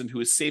the person who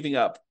is saving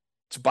up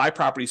to buy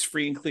properties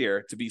free and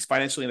clear to be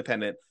financially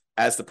independent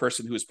as the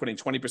person who is putting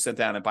 20%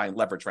 down and buying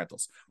leverage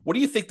rentals? What do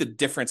you think the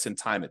difference in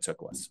time it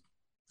took was?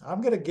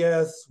 I'm going to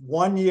guess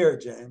 1 year,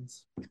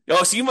 James.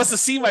 Oh, so you must have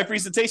seen my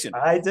presentation.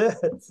 I did.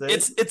 See?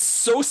 It's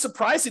so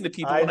surprising to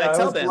people when I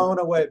tell them. I was blown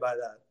away by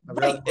that.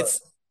 Right.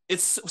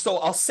 It's so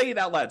I'll say it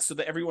out loud so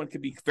that everyone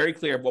can be very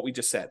clear of what we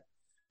just said.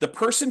 The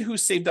person who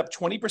saved up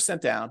 20%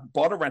 down,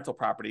 bought a rental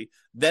property,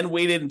 then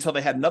waited until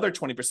they had another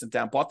 20%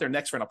 down, bought their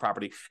next rental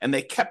property, and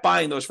they kept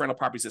buying those rental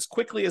properties as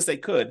quickly as they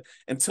could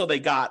until they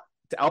got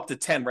up to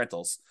 10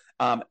 rentals.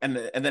 And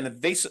then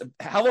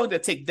how long did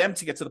it take them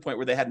to get to the point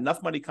where they had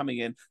enough money coming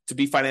in to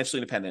be financially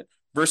independent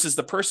versus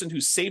the person who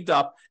saved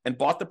up and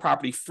bought the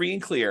property free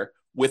and clear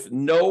with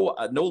no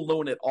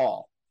loan at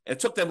all. And it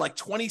took them like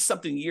 20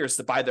 something years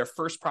to buy their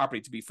first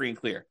property to be free and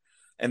clear.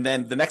 And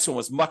then the next one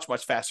was much,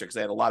 much faster because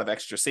they had a lot of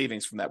extra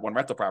savings from that one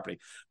rental property.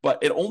 But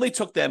it only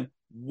took them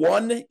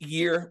 1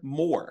 year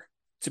more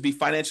to be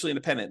financially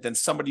independent than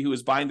somebody who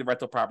is buying the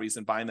rental properties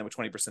and buying them with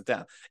 20%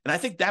 down. And I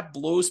think that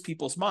blows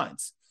people's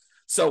minds.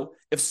 So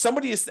if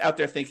somebody is out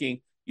there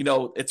thinking,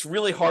 it's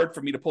really hard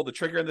for me to pull the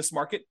trigger in this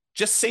market,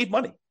 just save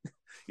money.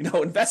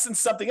 Invest in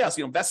something else,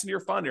 invest in your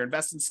fund or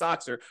invest in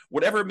stocks or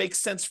whatever makes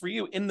sense for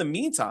you in the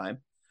meantime,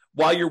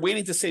 while you're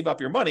waiting to save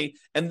up your money.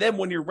 And then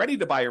when you're ready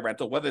to buy a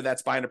rental, whether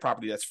that's buying a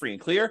property that's free and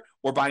clear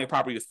or buying a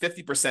property with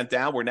 50%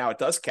 down where now it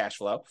does cash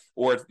flow,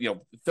 or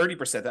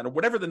 30% down, or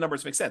whatever the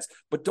numbers make sense.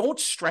 But don't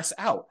stress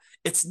out.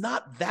 It's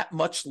not that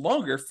much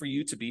longer for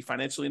you to be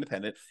financially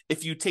independent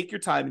if you take your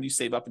time and you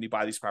save up and you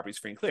buy these properties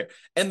free and clear.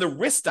 And the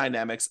risk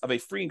dynamics of a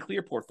free and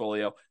clear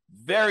portfolio,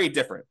 very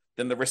different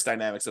than the risk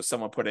dynamics of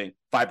someone putting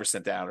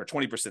 5% down or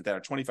 20% down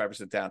or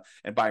 25% down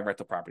and buying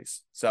rental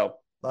properties. So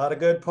a lot of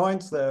good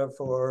points there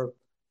for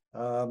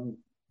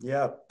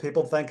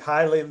people think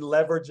highly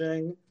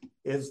leveraging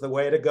is the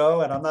way to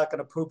go. And I'm not going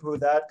to poo-poo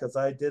that because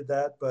I did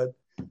that, but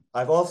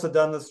I've also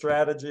done the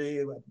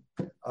strategy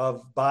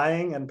of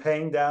buying and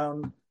paying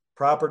down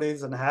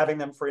properties and having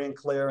them free and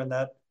clear. And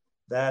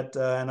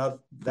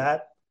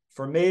that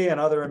for me and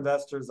other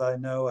investors I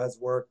know has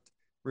worked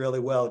really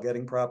well,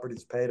 getting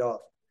properties paid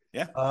off.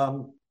 Yeah.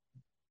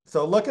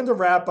 So looking to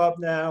wrap up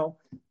now,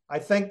 I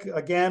think,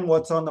 again,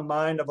 what's on the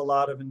mind of a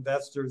lot of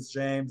investors,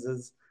 James,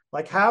 is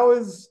like, how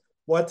is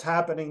what's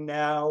happening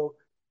now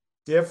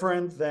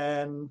different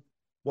than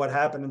what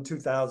happened in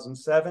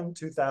 2007,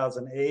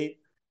 2008?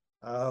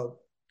 How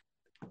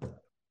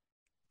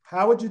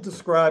would you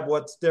describe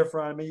what's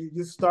different? I mean,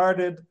 you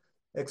started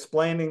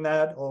explaining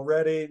that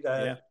already,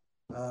 that,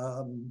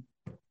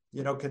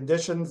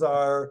 conditions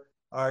are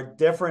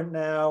different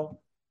now,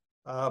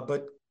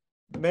 but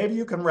maybe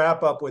you can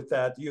wrap up with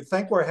that. Do you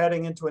think we're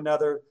heading into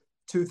another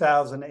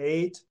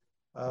 2008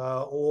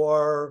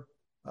 or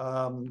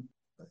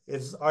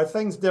are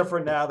things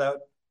different now that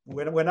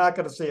we're not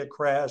going to see a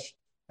crash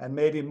and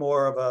maybe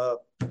more of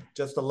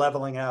just a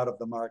leveling out of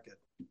the market?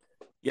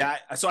 Yeah,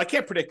 so I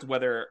can't predict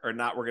whether or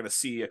not we're going to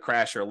see a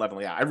crash or a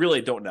leveling out. I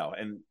really don't know.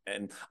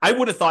 And I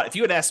would have thought, if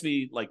you had asked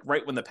me like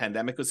right when the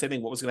pandemic was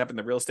hitting, what was going to happen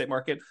in the real estate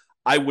market,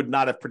 I would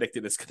not have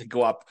predicted it's going to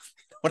go up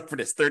whatever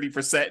it is,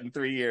 30% in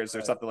 3 years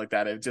or something like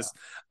that.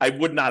 I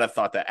would not have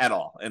thought that at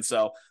all. And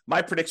so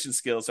my prediction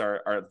skills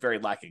are very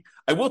lacking.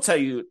 I will tell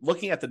you,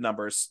 looking at the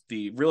numbers,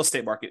 the real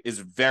estate market is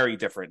very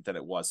different than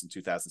it was in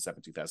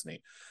 2007,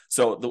 2008.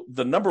 So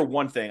the number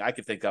one thing I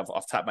can think of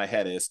off the top of my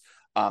head is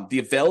the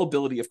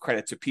availability of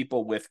credit to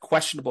people with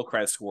questionable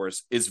credit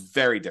scores is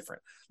very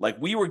different. Like,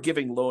 we were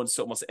giving loans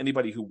to almost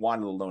anybody who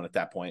wanted a loan at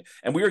that point.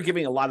 And we were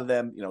giving a lot of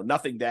them,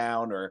 nothing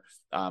down or,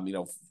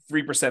 3%,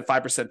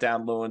 5%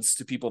 down loans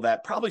to people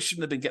that probably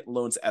shouldn't have been getting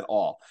loans at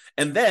all.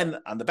 And then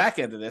on the back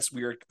end of this,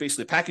 we were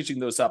basically packaging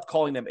those up,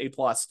 calling them A+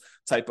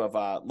 type of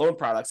loan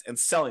products and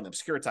selling them,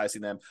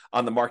 securitizing them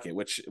on the market,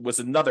 which was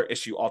another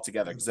issue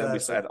altogether, because then we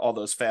had all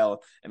those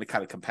fail and it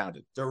kind of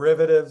compounded.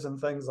 Derivatives and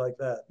things like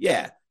that.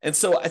 Yeah. And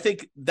so I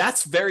think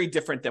that's very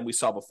different than we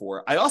saw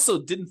before. I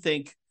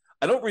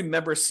don't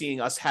remember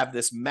seeing us have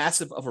this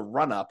massive of a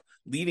run up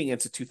leading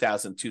into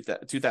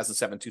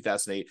 2007,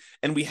 2008.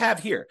 And we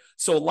have here.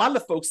 So a lot of the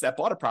folks that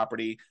bought a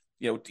property,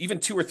 even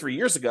 2 or 3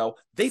 years ago,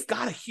 they've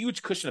got a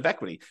huge cushion of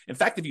equity. In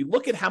fact, if you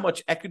look at how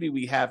much equity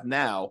we have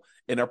now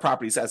in our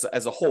properties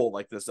as a whole,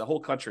 like this, the whole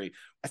country,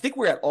 I think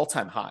we're at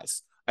all-time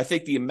highs. I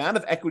think the amount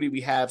of equity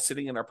we have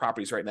sitting in our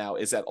properties right now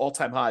is at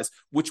all-time highs,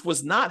 which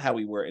was not how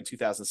we were in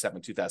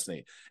 2007,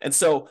 2008. And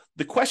so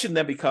the question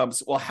then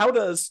becomes, well, how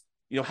does,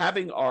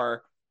 having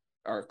our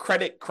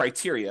credit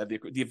criteria,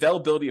 the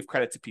availability of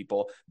credit to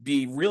people,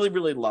 be really,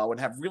 really low and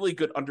have really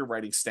good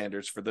underwriting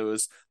standards for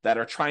those that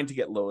are trying to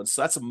get loans.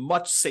 So that's a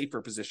much safer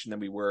position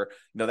than we were,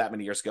 that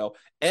many years ago.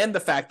 And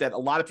the fact that a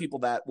lot of people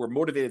that were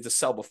motivated to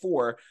sell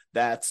before,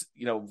 that,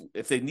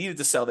 if they needed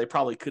to sell, they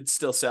probably could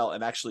still sell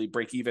and actually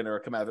break even or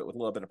come out of it with a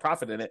little bit of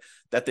profit in it,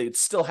 that they'd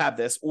still have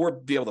this or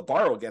be able to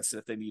borrow against it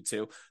if they need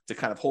to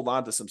kind of hold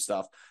on to some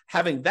stuff.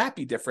 Having that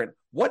be different,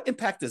 what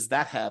impact does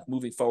that have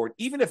moving forward,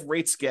 even if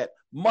rates get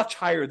much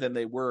higher than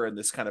they were in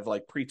this kind of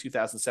like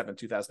pre-2007,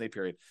 2008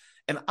 period?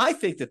 And I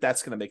think that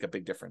that's going to make a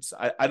big difference.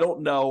 I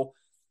don't know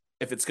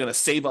if it's going to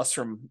save us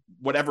from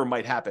whatever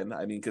might happen.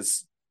 I mean,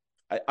 because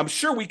I'm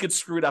sure we could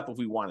screw it up if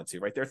we wanted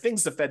to, right? There are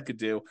things the Fed could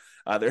do.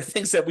 There are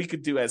things that we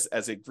could do as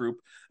a group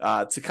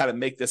to kind of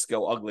make this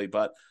go ugly.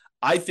 But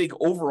I think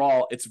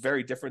overall, it's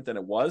very different than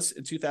it was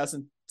in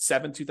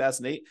 2007,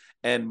 2008.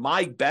 And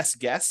my best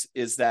guess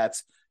is that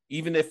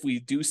even if we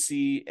do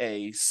see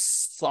a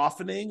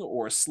softening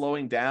or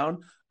slowing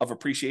down of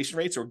appreciation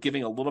rates or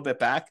giving a little bit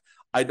back,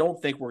 I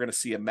don't think we're going to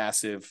see a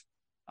massive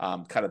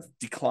kind of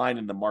decline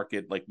in the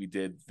market like we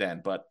did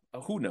then. But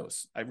who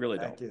knows? I really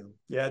don't. Thank you.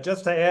 Yeah,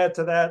 just to add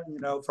to that,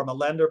 from a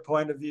lender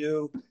point of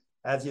view,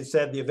 as you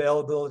said, the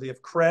availability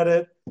of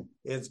credit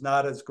is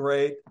not as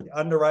great. The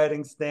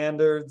underwriting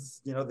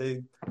standards,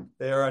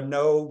 there are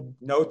no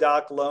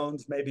doc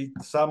loans. Maybe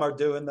some are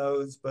doing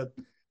those, but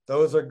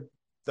those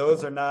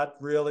are not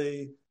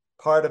really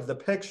part of the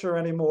picture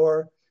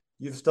anymore.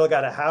 You've still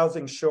got a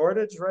housing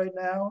shortage right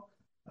now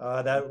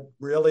that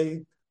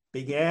really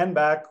began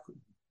back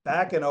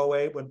in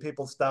 08 when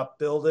people stopped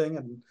building,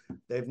 and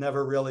they've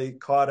never really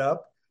caught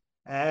up.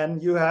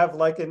 And you have,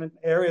 like in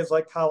areas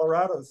like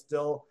Colorado,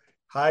 still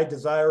high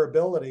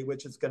desirability,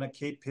 which is going to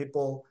keep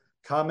people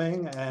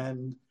coming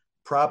and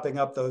propping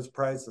up those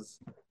prices.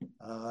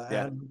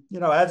 And,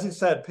 as you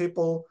said,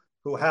 people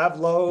who have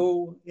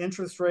low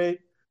interest rate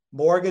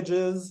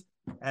mortgages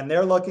and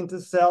they're looking to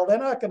sell, they're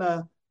not going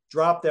to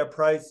drop their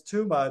price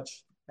too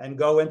much and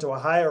go into a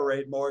higher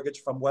rate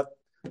mortgage for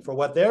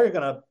what they're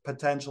going to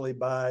potentially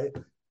buy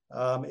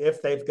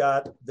if they've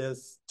got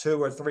this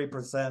 2 or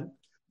 3%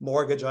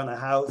 mortgage on a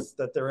house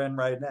that they're in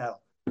right now.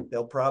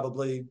 They'll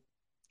probably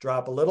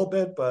drop a little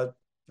bit, but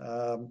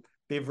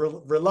be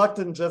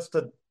reluctant just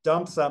to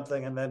dump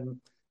something and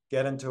then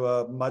get into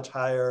a much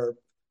higher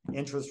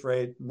interest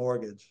rate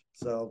mortgage.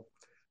 So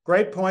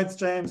great points,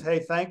 James. Hey,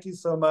 thank you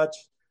so much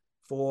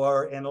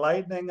for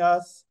enlightening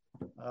us.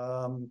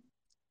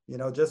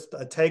 Just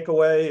a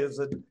takeaway is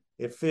that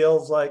it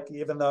feels like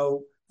even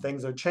though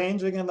things are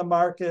changing in the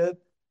market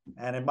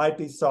and it might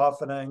be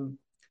softening,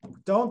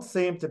 don't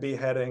seem to be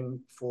heading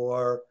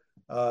for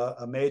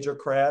a major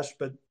crash,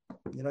 but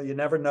you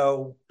never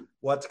know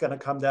what's going to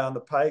come down the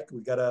pike.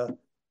 We got to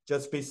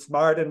just be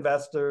smart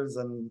investors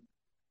and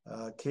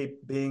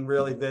keep being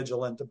really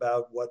vigilant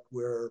about what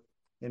we're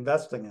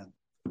investing in.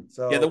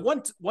 So yeah, the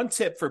one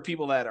tip for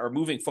people that are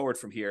moving forward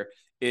from here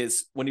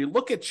is when you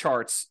look at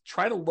charts,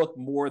 try to look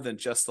more than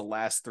just the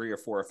last 3 or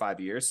 4 or 5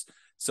 years.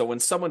 So when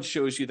someone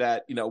shows you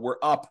that, we're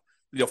up,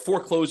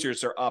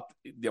 foreclosures are up,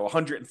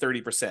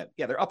 130%.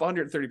 Yeah, they're up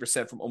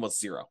 130% from almost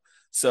zero.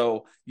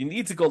 So you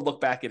need to go look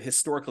back at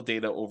historical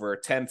data over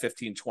 10,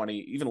 15, 20,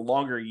 even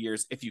longer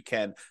years if you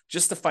can,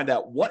 just to find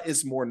out what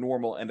is more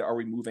normal and are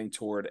we moving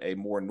toward a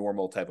more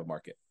normal type of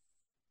market.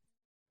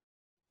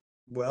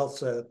 Well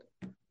said.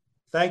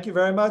 Thank you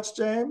very much,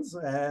 James.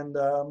 And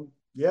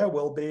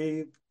we'll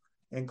be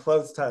in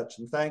close touch.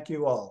 And thank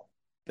you all.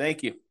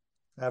 Thank you.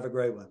 Have a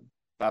great one.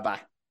 Bye-bye.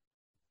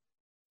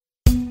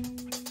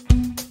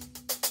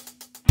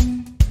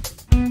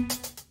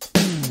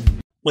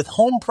 With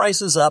home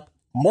prices up,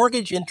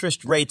 mortgage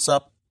interest rates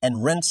up,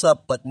 and rents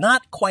up, but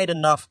not quite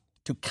enough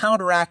to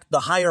counteract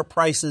the higher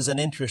prices and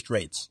interest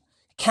rates,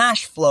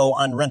 cash flow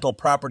on rental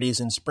properties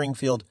in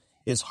Springfield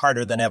is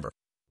harder than ever.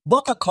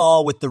 Book a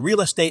call with the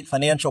Real Estate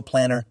Financial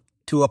Planner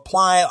to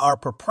apply our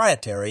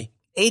proprietary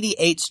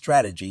 88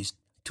 strategies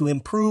to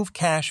improve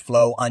cash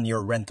flow on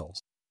your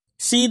rentals.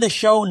 See the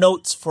show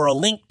notes for a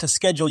link to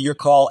schedule your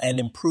call and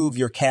improve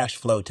your cash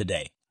flow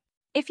today.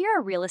 If you're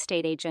a real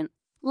estate agent,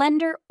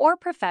 lender, or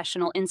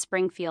professional in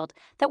Springfield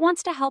that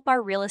wants to help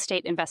our real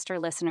estate investor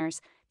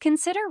listeners,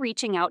 consider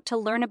reaching out to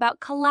learn about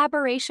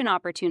collaboration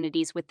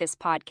opportunities with this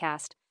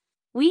podcast.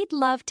 We'd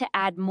love to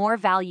add more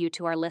value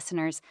to our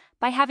listeners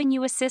by having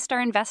you assist our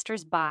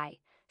investors buy,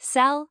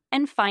 sell,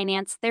 and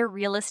finance their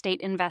real estate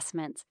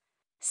investments.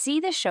 See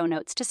the show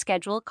notes to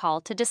schedule a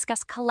call to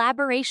discuss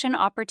collaboration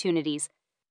opportunities